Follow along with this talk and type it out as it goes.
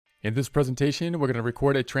In this presentation, we're going to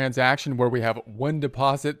record a transaction where we have one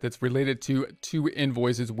deposit that's related to two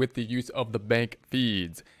invoices with the use of the bank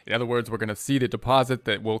feeds. In other words, we're going to see the deposit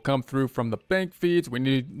that will come through from the bank feeds. We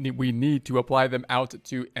need to apply them out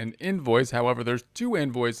to an invoice. However, there's two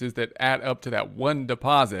invoices that add up to that one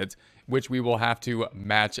deposit, which we will have to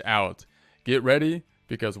match out. Get ready,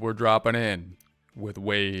 because we're dropping in with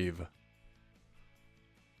Wave.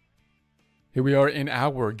 Here we are in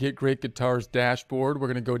our Get Great Guitars dashboard. We're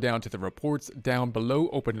going to go down to the reports down below,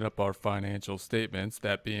 opening up our financial statements,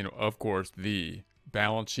 that being, of course, the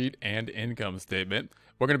balance sheet and income statement.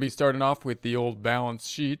 We're going to be starting off with the old balance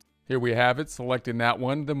sheet. Here we have it, selecting that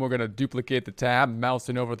one. Then we're going to duplicate the tab,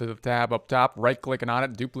 mousing over to the tab up top, right-clicking on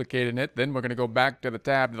it, duplicating it. Then we're going to go back to the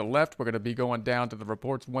tab to the left. We're going to be going down to the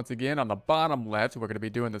reports once again on the bottom left. We're going to be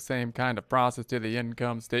doing the same kind of process to the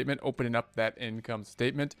income statement, opening up that income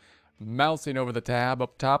statement, mousing over the tab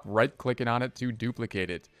up top, right-clicking on it to duplicate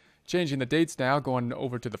it. Changing the dates now, going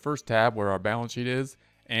over to the first tab where our balance sheet is,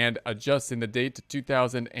 and adjusting the date to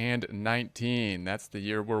 2019. That's the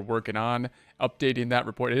year we're working on. Updating that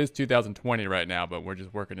report. It is 2020 right now, but we're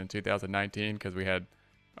just working in 2019 because we had...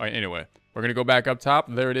 Anyway, we're going to go back up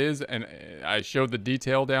top. There it is, and I showed the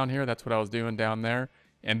detail down here. That's what I was doing down there.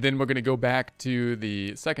 And then we're going to go back to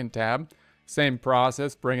the second tab. Same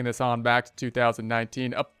process, bringing this on back to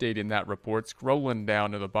 2019, updating that report, scrolling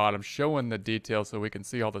down to the bottom, showing the details so we can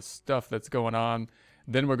see all the stuff that's going on.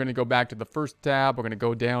 Then we're going to go back to the first tab. We're going to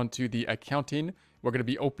go down to the accounting. We're going to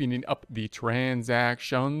be opening up the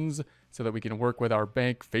transactions so that we can work with our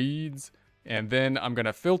bank feeds. And then I'm going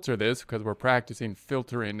to filter this because we're practicing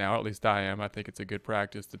filtering now. At least I am. I think it's a good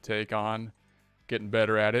practice to take on. Getting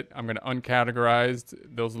better at it. I'm going to uncategorize.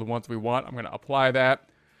 Those are the ones we want. I'm going to apply that.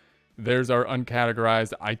 There's our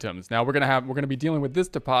uncategorized items. Now we're going to be dealing with this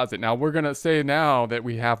deposit. Now we're going to say now that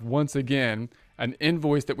we have, once again, an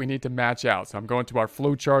invoice that we need to match out. So I'm going to our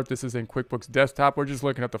flowchart. This is in QuickBooks Desktop. We're just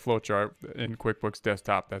looking at the flowchart in QuickBooks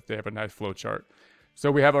Desktop. They have a nice flowchart. So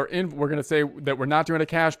we have we're going to say that we're not doing a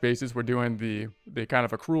cash basis. We're doing the kind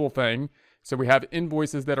of accrual thing. So we have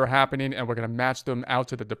invoices that are happening and we're going to match them out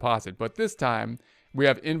to the deposit. But this time, we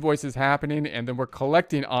have invoices happening, and then we're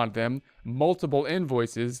collecting on them multiple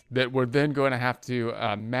invoices that we're then going to have to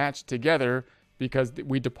match together because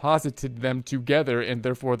we deposited them together, and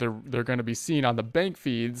therefore they're going to be seen on the bank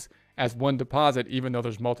feeds as one deposit, even though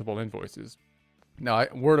there's multiple invoices. Now,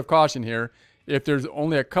 word of caution here, if there's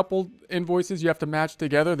only a couple invoices you have to match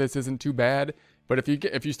together, this isn't too bad. But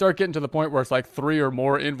if you start getting to the point where it's like 3 or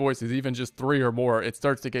more invoices, even just 3 or more, it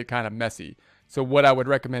starts to get kind of messy. So what I would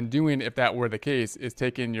recommend doing if that were the case is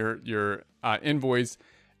taking your invoice,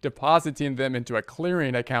 depositing them into a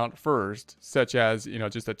clearing account first, such as,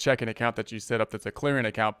 just a checking account that you set up that's a clearing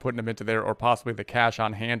account, putting them into there, or possibly the cash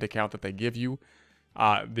on hand account that they give you,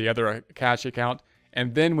 the other cash account.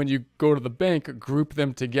 And then when you go to the bank, group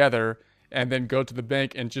them together and then go to the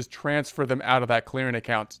bank and just transfer them out of that clearing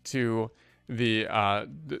account to the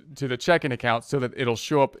checking account so that it'll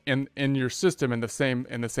show up in your system in the same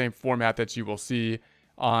format that you will see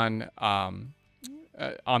on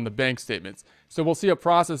the bank statements. So we'll see a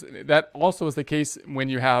process that also is the case when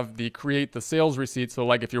you have create the sales receipt. So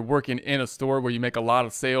like if you're working in a store where you make a lot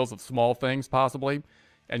of sales of small things possibly,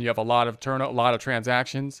 and you have a lot of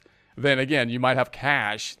transactions, then again you might have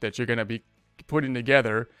cash that you're going to be putting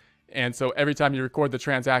together. And so every time you record the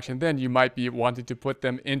transaction, then you might be wanting to put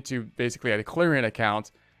them into basically a clearing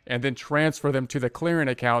account and then transfer them to the clearing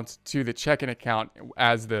account to the checking account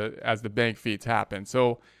as the bank feeds happen.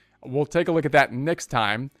 So we'll take a look at that next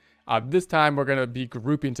time. This time we're going to be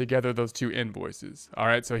grouping together those two invoices. All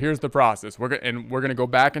right, so here's the process. We're going to go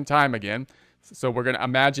back in time again. So we're going to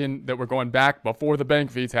imagine that we're going back before the bank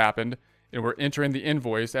feeds happened. And we're entering the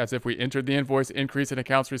invoice as if we entered the invoice, increase in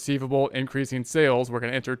accounts receivable, increasing sales. We're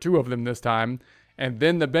going to enter 2 of them this time. And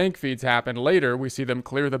then the bank feeds happen later. We see them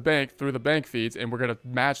clear the bank through the bank feeds, and we're going to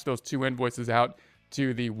match those 2 invoices out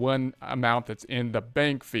to the one amount that's in the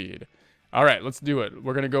bank feed. All right, let's do it.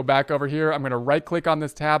 We're going to go back over here. I'm going to right click on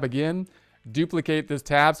this tab again, duplicate this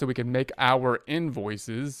tab so we can make our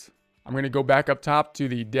invoices. I'm going to go back up top to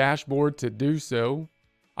the dashboard to do so.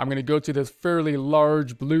 I'm going to go to this fairly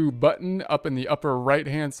large blue button up in the upper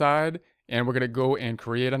right-hand side, and we're going to go and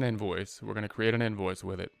create an invoice. We're going to create an invoice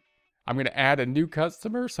with it. I'm going to add a new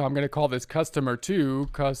customer, so I'm going to call this customer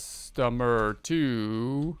 2. So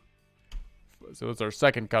it's our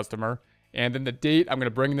second customer. And then the date, I'm going to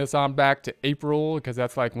bring this on back to April because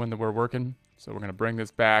that's like when we're working. So we're going to bring this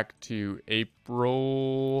back to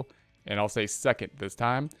April, and I'll say 2nd this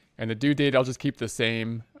time. And the due date, I'll just keep the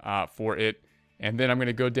same for it. And then I'm going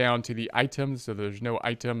to go down to the items. So there's no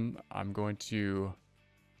item. I'm going to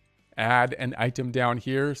add an item down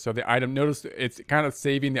here. So the item, notice it's kind of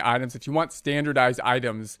saving the items. If you want standardized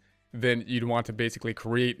items, then you'd want to basically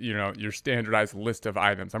create, you know, your standardized list of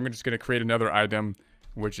items. I'm just going to create another item,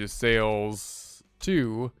 which is sales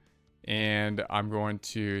 2. And I'm going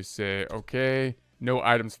to say, okay, no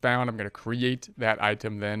items found. I'm going to create that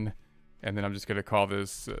item then. And then I'm just going to call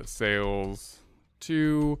this sales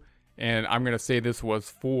 2. And I'm going to say this was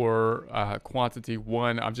for quantity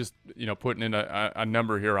 1. I'm just, you know, putting in a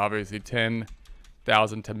number here, obviously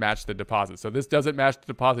 10,000 to match the deposit. So this doesn't match the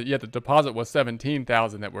deposit yet. The deposit was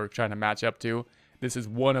 17,000 that we're trying to match up to. This is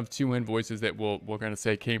one of 2 invoices that we're going to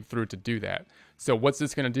say came through to do that. So what's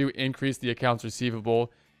this going to do? Increase the accounts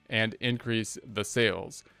receivable and increase the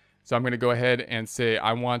sales. So I'm going to go ahead and say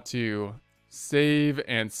I want to save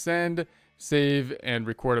and send, save and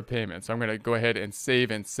record a payment. So I'm going to go ahead and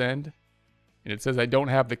save and send. And it says I don't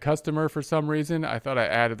have the customer for some reason. I thought I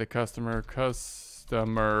added the customer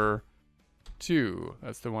 2.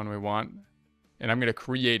 That's the one we want. And I'm going to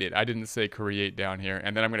create it. I didn't say create down here.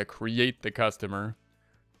 And then I'm going to create the customer.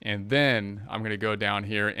 And then I'm going to go down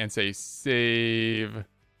here and say save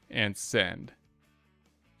and send.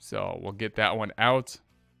 So we'll get that one out.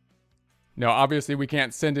 Now, obviously, we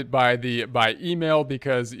can't send it by email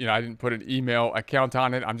because, you know, I didn't put an email account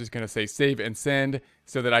on it. I'm just going to say save and send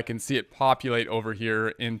so that I can see it populate over here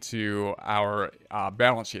into our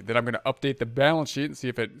balance sheet. Then I'm going to update the balance sheet and see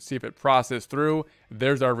if it processed through.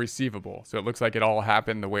 There's our receivable. So it looks like it all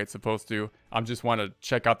happened the way it's supposed to. I just want to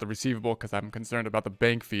check out the receivable because I'm concerned about the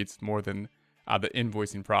bank feeds more than the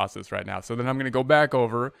invoicing process right now. So then I'm going to go back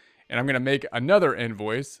over and I'm going to make another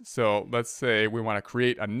invoice. So let's say we want to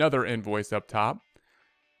create another invoice up top.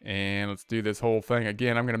 And let's do this whole thing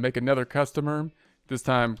again. I'm going to make another customer. This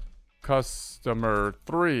time, customer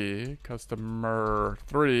 3.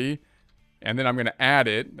 And then I'm going to add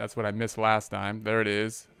it. That's what I missed last time. There it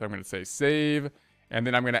is. So I'm going to say save. And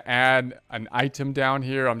then I'm going to add an item down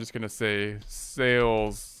here. I'm just going to say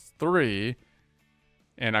sales 3.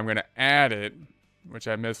 And I'm going to add it, which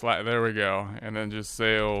I missed. There we go. And then just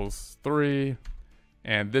sales 3.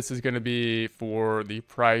 And this is going to be for the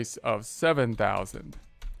price of 7,000.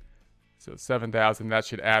 So 7,000, that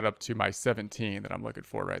should add up to my 17 that I'm looking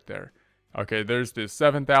for right there. Okay, there's the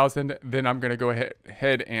 7,000. Then I'm going to go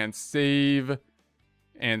ahead and save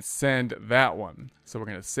and send that one. So we're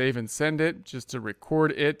going to save and send it just to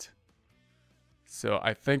record it. So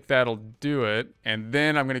I think that'll do it. And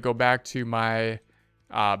then I'm going to go back to my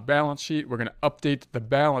balance sheet. We're going to update the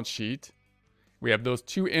balance sheet. We have those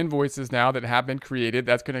 2 invoices now that have been created.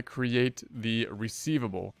 That's going to create the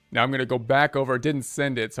receivable. Now I'm going to go back over. It didn't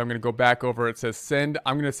send it, so I'm going to go back over. It says send.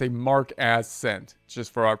 I'm going to say mark as sent,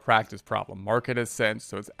 just for our practice problem. Mark it as sent,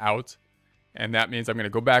 so it's out. And that means I'm going to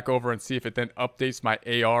go back over and see if it then updates my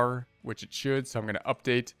AR, which it should. So I'm going to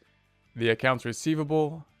update the accounts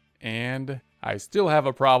receivable, and I still have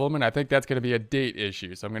a problem, and I think that's going to be a date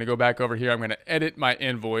issue. So I'm going to go back over here. I'm going to edit my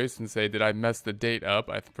invoice and say, did I mess the date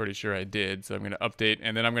up? I'm pretty sure I did. So I'm going to update,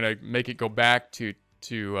 and then I'm going to make it go back to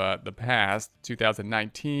the past,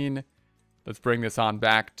 2019. Let's bring this on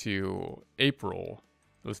back to April.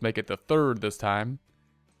 Let's make it the 3rd this time.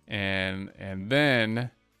 And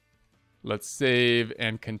then let's save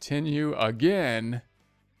and continue again.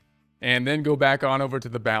 And then go back on over to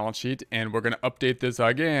the balance sheet, and we're going to update this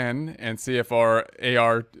again and see if our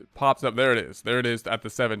AR pops up. There it is. There it is at the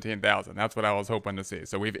 17,000. That's what I was hoping to see.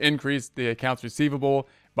 So we've increased the accounts receivable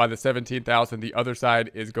by the 17,000. The other side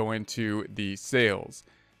is going to the sales.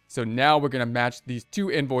 So now we're going to match these 2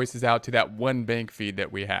 invoices out to that one bank feed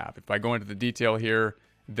that we have. If I go into the detail here,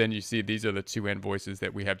 then you see these are the 2 invoices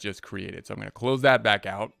that we have just created. So I'm going to close that back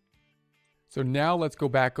out. So now let's go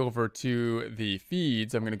back over to the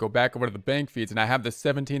feeds. I'm going to go back over to the bank feeds, and I have the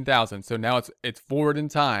 17,000. So now it's forward in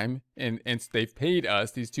time, and they've paid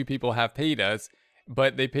us. These 2 people have paid us,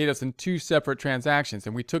 but they paid us in 2 separate transactions,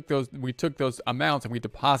 and we took those amounts and we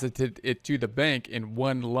deposited it to the bank in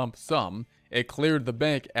one lump sum. It cleared the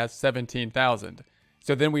bank as 17,000.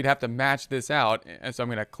 So then we'd have to match this out, and so I'm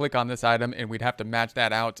going to click on this item, and we'd have to match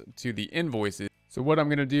that out to the invoices. So what I'm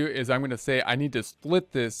going to do is I'm going to say I need to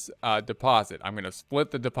split this deposit. I'm going to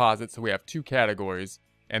split the deposit so we have 2 categories.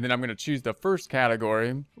 And then I'm going to choose the first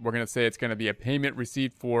category. We're going to say it's going to be a payment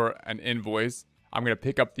received for an invoice. I'm going to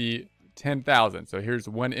pick up the 10,000. So here's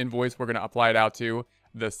one invoice we're going to apply it out to.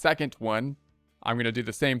 The second one, I'm going to do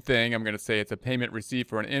the same thing. I'm going to say it's a payment received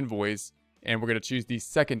for an invoice. And we're going to choose the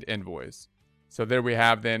second invoice. So there we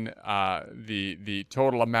have then the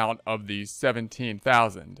total amount of the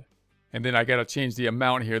 17,000. And then I got to change the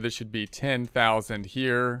amount here. This should be 10,000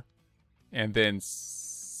 here, and then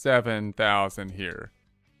 7,000 here.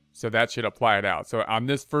 So that should apply it out. So on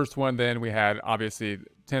this first one, then we had obviously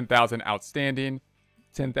 10,000 outstanding.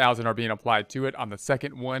 10,000 are being applied to it. On the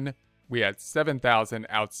second one, we had 7,000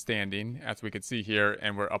 outstanding, as we can see here,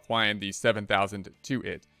 and we're applying the 7,000 to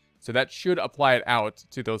it. So that should apply it out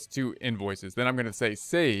to those two invoices. Then I'm going to say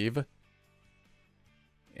save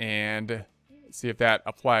and see if that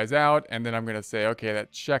applies out. And then I'm going to say, okay,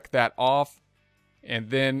 check that off.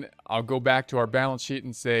 And then I'll go back to our balance sheet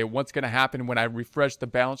and say, what's going to happen when I refresh the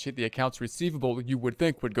balance sheet? The accounts receivable, you would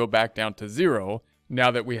think, would go back down to 0.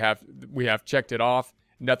 Now that we have checked it off,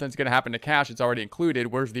 nothing's going to happen to cash. It's already included.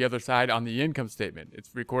 Where's the other side on the income statement?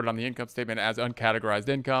 It's recorded on the income statement as uncategorized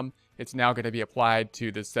income. It's now going to be applied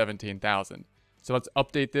to the 17,000. So let's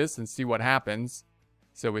update this and see what happens.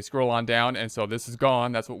 So we scroll on down, and so this is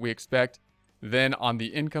gone. That's what we expect. Then on the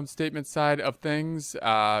income statement side of things,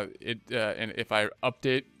 and if I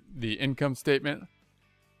update the income statement,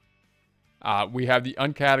 we have the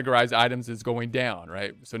uncategorized items is going down,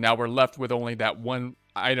 right? So now we're left with only that one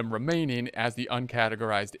item remaining as the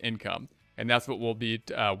uncategorized income. And that's what we'll be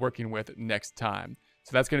working with next time.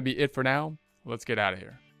 So that's going to be it for now. Let's get out of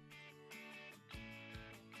here.